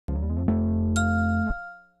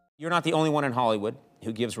You're not the only one in Hollywood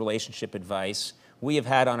who gives relationship advice. We have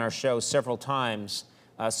had on our show several times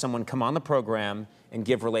someone come on the program and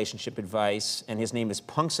give relationship advice, and his name is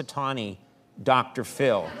Punxatawney Dr.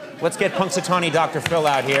 Phil. Let's get Punxatawney Dr. Phil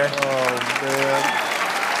out here. Oh, man.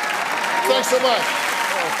 Thanks so much.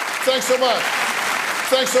 Thanks so much.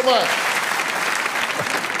 Thanks so much.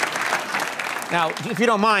 Now, if you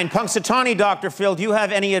don't mind, Punxatawney Dr. Phil, do you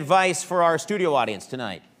have any advice for our studio audience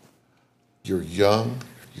tonight? You're young,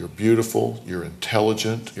 you're beautiful, you're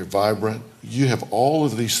intelligent, you're vibrant. You have all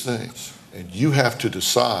of these things, and you have to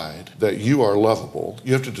decide that you are lovable.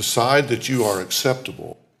 You have to decide that you are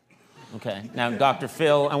acceptable. Okay. Now, Dr.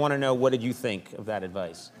 Phil, I want to know, what did you think of that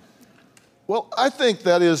advice? Well, I think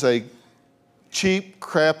that is a cheap,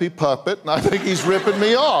 crappy puppet, and I think he's ripping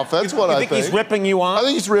me off. That's what I think. You think he's ripping you off? I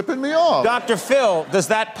think he's ripping me off. Dr. Phil, does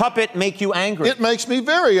that puppet make you angry? It makes me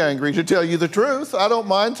very angry, to tell you the truth. I don't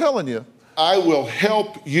mind telling you. I will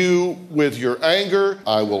help you with your anger.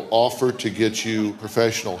 I will offer to get you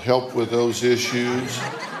professional help with those issues.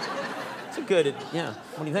 It's a good, yeah.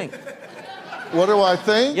 What do you think? What do I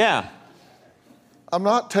think? Yeah. I'm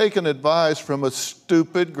not taking advice from a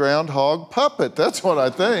stupid groundhog puppet. That's what I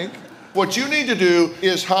think. What you need to do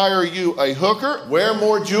is hire you a hooker, wear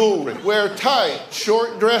more jewelry, wear tight,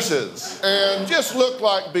 short dresses, and just look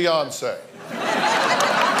like Beyonce.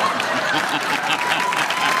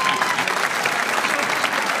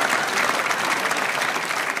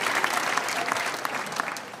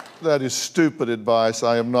 That is stupid advice.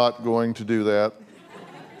 I am not going to do that.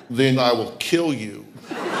 Then I will kill you.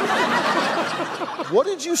 What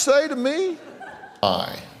did you say to me?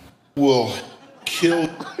 I will kill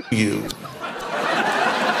you.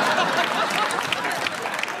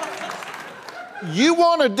 You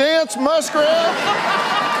want to dance, muskrat?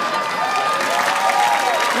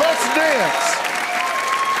 Let's dance.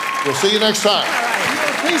 We'll see you next time. All right. You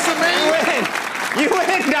want a piece of me? You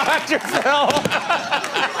win, Dr. Phil.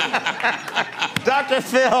 Dr.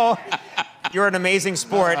 Phil, you're an amazing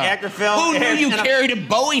sport. Dr. Phil. Who knew you carried a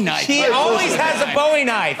Bowie knife? He always has a Bowie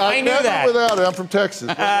knife. I knew that. Without it. I'm from Texas.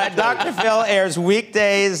 Dr. Phil airs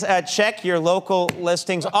weekdays. Check your local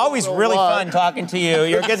listings. Always really fun talking to you.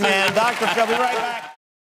 You're a good man. Dr. Phil, be right back.